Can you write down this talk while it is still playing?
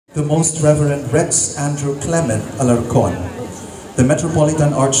The Most Reverend Rex Andrew Clement Alarcon, the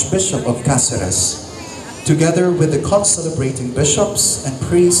Metropolitan Archbishop of Cáceres, together with the concelebrating bishops and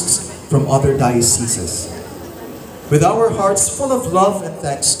priests from other dioceses. With our hearts full of love and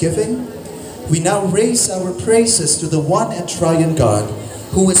thanksgiving, we now raise our praises to the one and triune God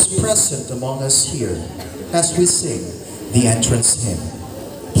who is present among us here as we sing the entrance hymn.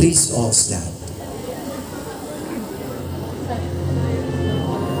 Please all stand.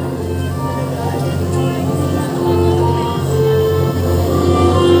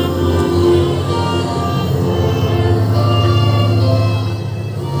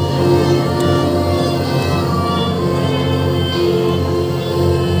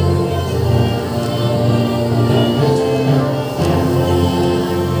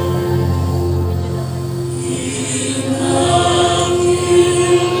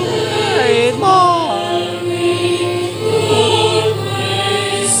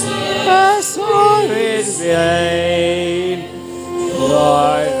 Yeah.